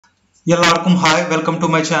எல்லாருக்கும் hi, welcome to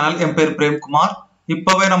my channel. என் பேர் frame Kumar.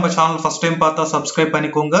 இப்பவே நம்ம சேனல் ஃபர்ஸ்ட் டைம் பார்த்தா சப்ஸ்கிரைப்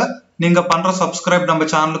பண்ணிக்கோங்க. நீங்க பண்ற சப்ஸ்கிரைப் நம்ம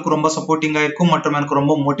சேனலுக்கு ரொம்ப சப்போர்ட்டிங்கா இருக்கும் மற்றும் எனக்கு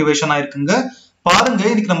ரொம்ப மோட்டிவேஷனா இருக்குங்க. பாருங்க,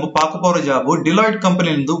 இன்னைக்கு நம்ம பார்க்க போற ஜாப் டிலாய்ட்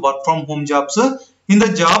கம்பெனில இருந்து ஒர்க் ஃப்ரம் ஹோம் ஜாப்ஸ். இந்த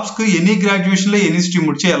ஜாப்ஸ்க்கு எனி கிராஜுவேஷன்ல எனி ஸ்ட்ரீம்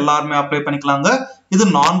முடிச்சு எல்லாருமே அப்ளை பண்ணிக்கலாங்க. இது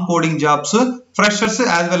நான் coding jobs. Freshers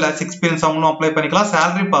as well as experience அவங்களும் அப்ளை பண்ணிக்கலாம்.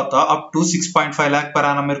 salary பார்த்தா up to 6.5 lakh per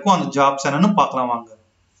annum இருக்கும். அந்த ஜாப்ஸ் என்னன்னு பார்க்கலாம் வாங்க.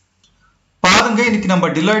 பாருங்க, இன்னைக்கு நம்ம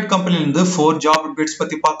Deloitte கம்பெனில இருந்து 4 ஜாப் அப்டேட்ஸ்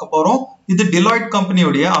பத்தி பார்க்க போறோம். இது Deloitte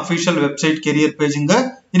கம்பெனியோட அபிஷியல் வெப்சைட் கெரியர் பேஜுங்க.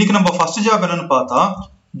 இன்னைக்கு நம்ம ஃபர்ஸ்ட் ஜாப் என்னன்னு பார்த்தா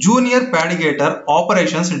junior பேடிகேட்டர்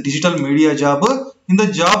operations digital media job. இந்த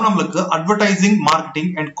ஜாப் நம்மளுக்கு அட்வர்டைசிங்,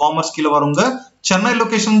 மார்க்கெட்டிங் அண்ட் காமர்ஸ் கீழ வருங்க. சென்னை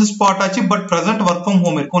லொகேஷன் ஸ்பாட் ஆச்சு, but present work from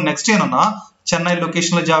home இருக்கும். நெக்ஸ்ட் என்னன்னா சென்னை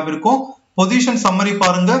லொகேஷன்ல ஜாப் இருக்கும். பொசிஷன் சம்மரி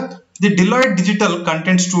பாருங்க. The Deloitte Digital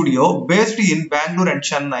Content Studio based in Bangalore and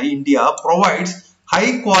Chennai, India provides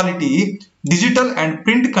high quality digital and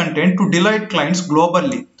print content to Deloitte clients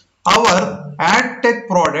globally. Our ad tech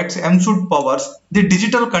products MSUD powers the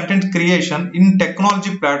digital content creation in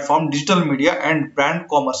technology platform, digital media and brand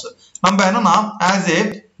commerce. நம்ம என்னன்னா as a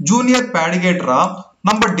junior padigator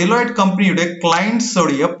நம்ம Deloitte கம்பெனியோட clients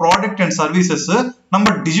உடைய product and services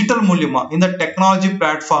நம்ம digital மூலமா இந்த technology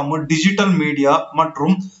platform, digital media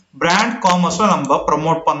மற்றும் brand காமர்ஸ்ல நம்ம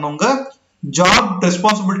ப்ரமோட் பண்ணுங்க. ஜாப்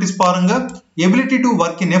ரெஸ்பான்சிபிலிட்டிஸ் பாருங்க. Ability to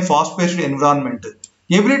work in A fast paste environment,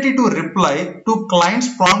 ability to reply to clients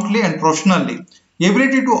promptly and professionally,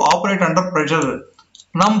 ability to operate under pressure.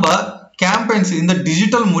 நம்ம campaigns இந்த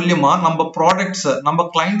digital மூலமா நம்ம products, நம்ம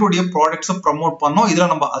கிளைண்டோடைய products promote பண்ணோம். இதுல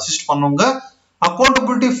நம்ம அசிஸ்ட் பண்ணுங்க.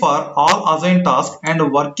 Accountability for all assigned tasks and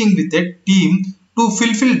working with a team to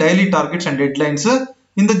fulfill daily targets and deadlines.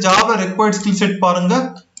 இந்த ஜாப்ல required skill set பாருங்க.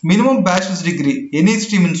 மினிமம் பேச்சுலர்ஸ் டிகிரி எனி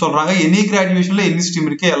ஸ்ட்ரீம்னு சொல்றாங்க. எனி கிராஜுவேஷன்ல எனி ஸ்ட்ரீம்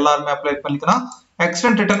இருக்கு, எல்லாருமே அப்ளை பண்ணிக்கலாம்.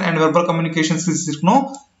 Excellent return and verbal communication skills இருக்கணும்.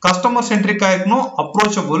 Customer சென்ட்ரிக்கா இருக்கணும்.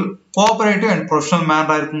 Approachable, cooperative and professional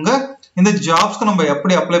மேனரா இருக்குங்க. இந்த ஜாப்ஸ்க்கு நம்ம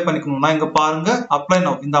எப்படி அப்ளை பண்ணிக்கணும்னா இங்க பாருங்க, அப்ளை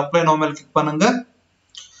நவ். இந்த அப்ளை நவ் மேல கிளிக் பண்ணுங்க.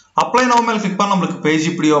 அப்ளை நவ் மேல கிளிக் பண்ணா நம்மளுக்கு பேஜ்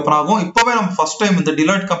இப்படி ஓபன் ஆகும். இப்பவே நம்ம ஃபர்ஸ்ட் டைம் இந்த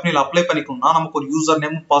Deloitte கம்பெனில அப்ளை பண்ணிக்கணும்னா நமக்கு ஒரு யூசர்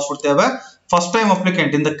நேம், பாஸ்வேர்ட் தேவை. ஃபர்ஸ்ட் டைம்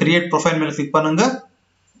அப்ளிகன்ட் இந்த கிரியேட் ப்ரொஃபைல் மேல கிளிக் பண்ணுங்க.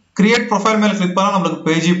 கிரியேட் ப்ரொஃபைல் மேல கிளிக் பண்ணா நம்மளுக்கு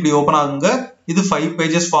பேஜ் இப்படி ஓபன் ஆகுங்க. இது 5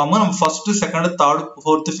 பேजेस ஃபார்ம். நம்ம first, second, third,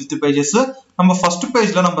 fourth, fifth pages. நம்ம ஃபர்ஸ்ட்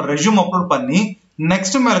பேஜ்ல நம்ம ரெஸ்யூம் அப்லோட் பண்ணி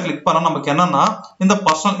நெக்ஸ்ட் மேல கிளிக் பண்ணா நமக்கு என்னன்னா இந்த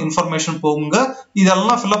பர்சனல் இன்ஃபர்மேஷன் போகுங்க.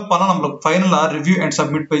 இதெல்லாம் ஃபில்அப் பண்ணா நம்மளுக்கு ஃபைனலா ரிவ்யூ அண்ட்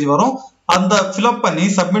சப்மிட் பேஜ் வரும். அந்த ஃபில்அப் பண்ணி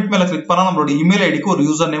சப்மிட் மேல கிளிக் பண்ணா நம்மளோட இமெயில் ஐடிக்கு ஒரு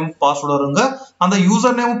யூசர் நேம், பாஸ்வேர்ட் வருங்க. அந்த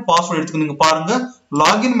யூசர் நேம், பாஸ்வேர்ட் எடுத்து நீங்க பாருங்க.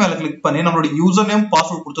 லாகின் மேல கிளிக் பண்ணி நம்மளோட யூசர் நேம்,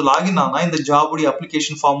 பாஸ்வேர்ட் கொடுத்து லாகின் ஆனா இந்த ஜாபுடைய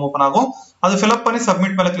அப்ளிகேஷன் ஃபார்ம் ஓபன் ஆகும். அது ஃபில்அப் பண்ணி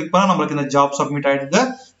சப்மிட் மேல கிளிக் பண்ணா நம்மளுக்கு இந்த ஜாப் சப்மிட் ஆயிடுங்க.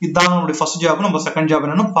 இதுதான் நம்மளுடைய ஃபர்ஸ்ட் ஜாப். நம்ம செகண்ட் ஜாப்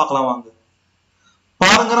என்னன்னு பார்க்கலாம் வாங்க.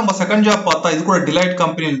 பாருங்க, நம்ம செகண்ட் ஜாப் பார்த்தா இது கூட Deloitte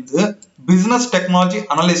கம்பெனில இருந்து business technology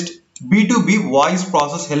analyst B2B voice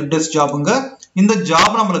process help desk ஜாபுங்க. இந்த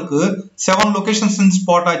ஜாப் நம்மளுக்கு 7 லொகேஷன்ஸ் இன்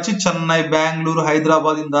ஸ்பாட் ஆச்சு. சென்னை, பெங்களூர்,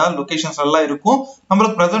 ஹைதராபாத் இந்த லொகேஷன்ஸ் எல்லாம் இருக்கும்.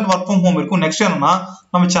 நம்மளுக்கு பிரசன்ட் ஒர்க் ஃப்ரம் ஹோம் இருக்கும். நெக்ஸ்ட் என்னன்னா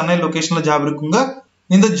நம்ம சென்னை லொகேஷன்ல ஜாப் இருக்குங்க.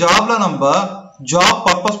 இந்த ஜாப்ல நம்ம ஜாப்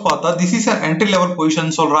பர்பஸ் பார்த்தா this is an entry level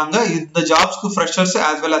position சொல்றாங்க. இந்த ஜாப்ஸ்க்கு freshers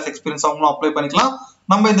as well as experience அவங்களும் அப்ளை பண்ணிக்கலாம்.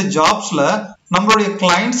 நம்ம இந்த ஜாப்ஸ்ல நம்மளுடைய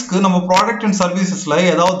கிளைண்ட்ஸ்க்கு நம்ம ப்ராடக்ட் அண்ட் சர்வீசஸ்ல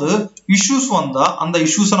ஏதாவது இஷ்யூஸ் வந்தா அந்த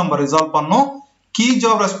இஷ்யூஸை நம்ம ரிசால்வ் பண்ணோம். கீ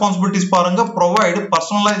ஜாப் ரெஸ்பான்சிபிலிட்டிஸ் பாருங்க. Provide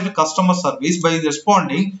personalised customer service by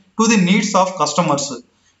responding to the needs of customers.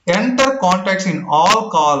 Enter contacts in all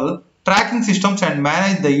call tracking systems and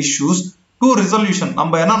manage the issues to resolution.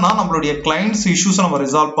 நம்ம என்னன்னா நம்மளுடைய clients இஷ்யூஸை நம்ம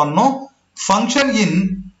ரிசால்வ் பண்ணோம். ஃபங்க்ஷன் இன்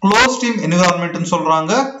close team என்விரான்மெண்ட்னு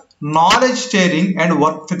சொல்றாங்க. Knowledge sharing and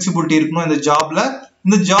work flexibility இருக்கணும் இந்த ஜாப்ல.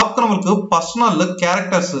 இந்த ஜாப்க்கு நம்மளுக்கு பர்சனல்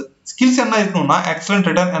கேரக்டர்ஸ் ஸ்கில்ஸ் என்ன இருக்கணும்னா excellent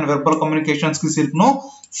return and verbal communication skills இருக்கணும்.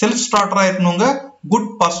 செல்ஃப் ஸ்டார்டரா இருக்கணுங்க. குட்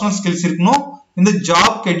பர்சனல் ஸ்கில்ஸ் இருக்கணும். இந்த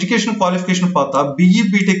ஜாப்க்கு எஜுகேஷன் குவாலிஃபிகேஷன் பார்த்தா BE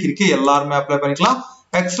BTech இருக்கு, எல்லாருமே அப்ளை பண்ணிக்கலாம்.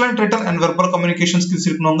 Excellent return and verbal communication skills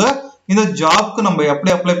இருக்கணுங்க. இந்த ஜாப்க்கு நம்ம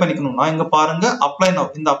எப்படி அப்ளை பண்ணிக்கணும்னா இங்க பாருங்க, அப்ளை நவ்.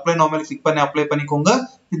 இந்த அப்ளை நவ் மேல கிளிக் பண்ணி அப்ளை பண்ணிக்கோங்க.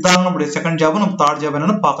 இதுதான் நம்மளுடைய செகண்ட் ஜாப். நம்ம தேர்ட் ஜாப்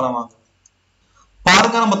என்னன்னு பார்க்கலாம் வாங்க.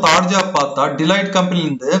 பாருங்க, நம்ம தேர்ட் ஜாப் பார்த்தா Deloitte கம்பெனில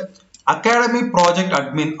இருந்து academy project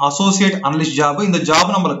admin associate analyst job. இந்த ஜாப்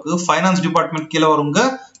நம்மளுக்கு ஃபைனான்ஸ் டிபார்ட்மெண்ட் கீழே வருங்க.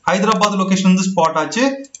 ஹைதராபாத் லொகேஷன் வந்து ஸ்பாட் ஆச்சு.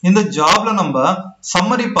 இந்த ஜாப்ல நம்ம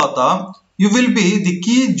சம்மரி பார்த்தா you will be the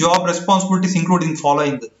key job responsibilities including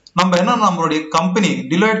following. நம்ம என்ன நம்மளுடைய கம்பெனி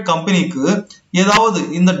Deloitte கம்பெனிக்கு ஏதாவது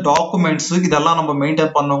இந்த டாக்குமெண்ட்ஸ் இதெல்லாம் நம்ம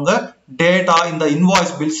மெயின்டைன் பண்ணுங்க. டேட்டா, இந்த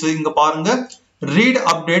இன்வாய்ஸ், பில்ஸ் இங்க பாருங்க. ரீட்,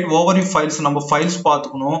 அப்டேட், ஓவர்வியூ ஃபைல்ஸ் நம்ம ஃபைல்ஸ்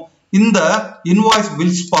பார்த்துக்கணும். இந்த இன்வாய்ஸ்,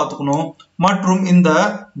 பில்ஸ் பார்த்துக்கணும். மற்றும் இந்த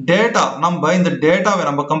டேட்டா, நம்ம இந்த டேட்டாவை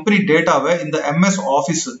நம்ம கம்பெனி டேட்டாவை இந்த MS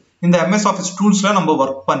ஆஃபீஸ், இந்த MS ஆஃபீஸ் டூல்ஸ்ல நம்ம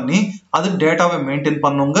ஒர்க் பண்ணி அது டேட்டாவை மெயின்டைன்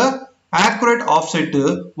பண்ணுங்க. accurate offset,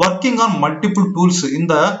 working on multiple tools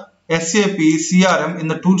இந்த SAP, CRM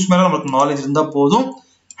இந்த tools மேல நமக்கு knowledge இருந்தா போதும்.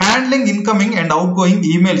 Handling incoming and outgoing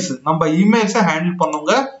emails, நம்ம emails handle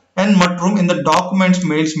பண்ணுங்க and மற்றும் இந்த documents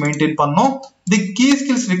mails maintain பண்ணோம். The key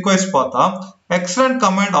skills requires பார்த்தா excellent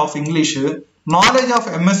command of English, knowledge of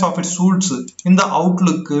MS Office suites இந்த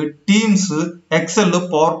Outlook, Teams, Excel,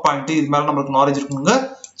 PowerPoint இது மேல நமக்கு knowledge இருக்குங்க.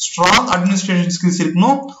 Strong administration skills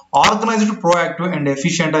இருக்கணும், organized, proactive and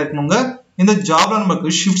efficient இருக்கணுங்க. இந்த ஜாப்ல நமக்கு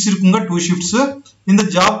ஷிஃப்ட்ஸ் இருக்குங்க, 2 ஷிஃப்ட்ஸ். இந்த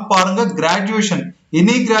ஜாப் பாருங்க கிராஜுவேஷன்,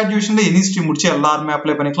 எனி கிராஜுவேஷன்ல எனி ஸ்ட்ரீம் முடிச்சு எல்லாரும்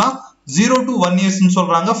அப்ளை பண்ணிக்கலாம். 0 to 1 years னு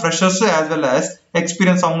சொல்றாங்க. Freshers as well as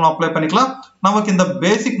experience அவங்க அப்ளை பண்ணிக்கலாம். நமக்கு இந்த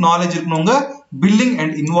பேசிக் நாலேஜ் இருக்கணுங்க. பில்லிங்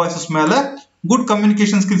அண்ட் இன்வாய்சஸ் மேல குட்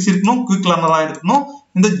கம்யூனிகேஷன் ஸ்கில்ஸ் இருக்கணும், குயிக் லேர்னரா இருக்கணும்.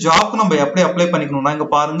 இந்த ஜாப்க்கு நம்ம எப்படி அப்ளை பண்ணிக்கணும்னா இங்க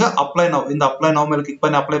பாருங்க அப்ளை நவ், இந்த அப்ளை நவ் மேல கிளிக்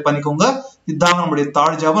பண்ணி அப்ளை பண்ணிக்கோங்க. இதுதான் நம்மளுடைய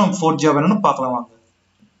தேர்ட் ஜாப். நம்ம ஃபோர்த் ஜாப் என்னன்னு பார்க்கலாம் வாங்க.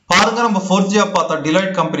 பாருங்க நம்ம ஃபோர்த் ஜாப் பார்த்தா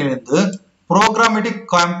டிலைட் கம்பெனில இருந்து ப்ரோக்ராமேட்டிக்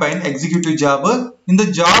கேம்பெயின் எக்ஸிகியூட்டிவ் ஜாப். இந்த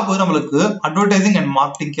ஜாப் நம்மளுக்கு அட்வர்டைசிங் அண்ட்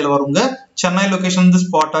மார்க்கெட்டிங் கீழ வருங்க. சென்னை லொகேஷன் வந்து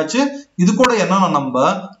ஸ்பாட் ஆச்சு. இது கூட என்னன்னா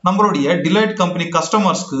நம்மளுடைய டிலைட் கம்பெனி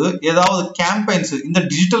கஸ்டமர்ஸ்க்கு ஏதாவது கேம்பெயின்ஸ், இந்த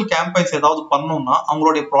டிஜிட்டல் கேம்பெயின்ஸ் ஏதாவது பண்ணோம்னா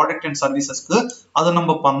அவங்களுடைய ப்ராடக்ட் அண்ட் சர்வீசஸ்க்கு அதை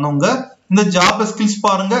நம்ம பண்ணுங்க. இந்த ஜாப் ஸ்கில்ஸ்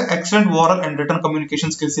பாருங்க excellent oral and return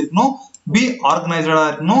communication skills இருக்கணும், பி ஆர்கனைஸ்டா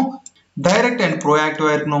இருக்கணும், டைரக்ட் அண்ட்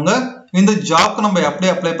ப்ரோஆக்டிவா இருக்கணுங்க. இந்த ஜாப்க்கு நம்ம எப்படி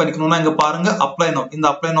அப்ளை பண்ணிக்கணும்னா இங்க பாருங்க அப்ளை நவ், இந்த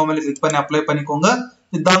அப்ளை நவ் மேல கிளிக் பண்ணி அப்ளை பண்ணிக்கோங்க.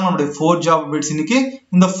 இதுதான் நம்மளுடைய 4 ஜாப் அப்டேட்ஸ் இன்னைக்கு.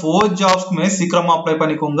 இந்த 4 ஜாப்ஸ்க்குமே சீக்கிரமா அப்ளை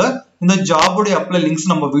பண்ணிக்கோங்க. இந்த ஜாபோட அப்ளை லிங்க்ஸ்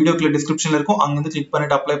நம்ம வீடியோக்குள்ள டிஸ்கிரிப்ஷன்ல இருக்கும், அங்க இருந்து கிளிக்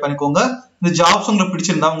பண்ணிட்டு அப்ளை பண்ணிக்கோங்க. இந்த ஜாப்ஸ் உங்களுக்கு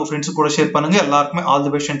பிடிச்சிருந்தா உங்க ஃப்ரெண்ட்ஸ் கூட ஷேர் பண்ணுங்க. எல்லாருக்குமே ஆல்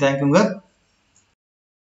தி பெஸ்ட் அண்ட் தேங்க்யூங்க.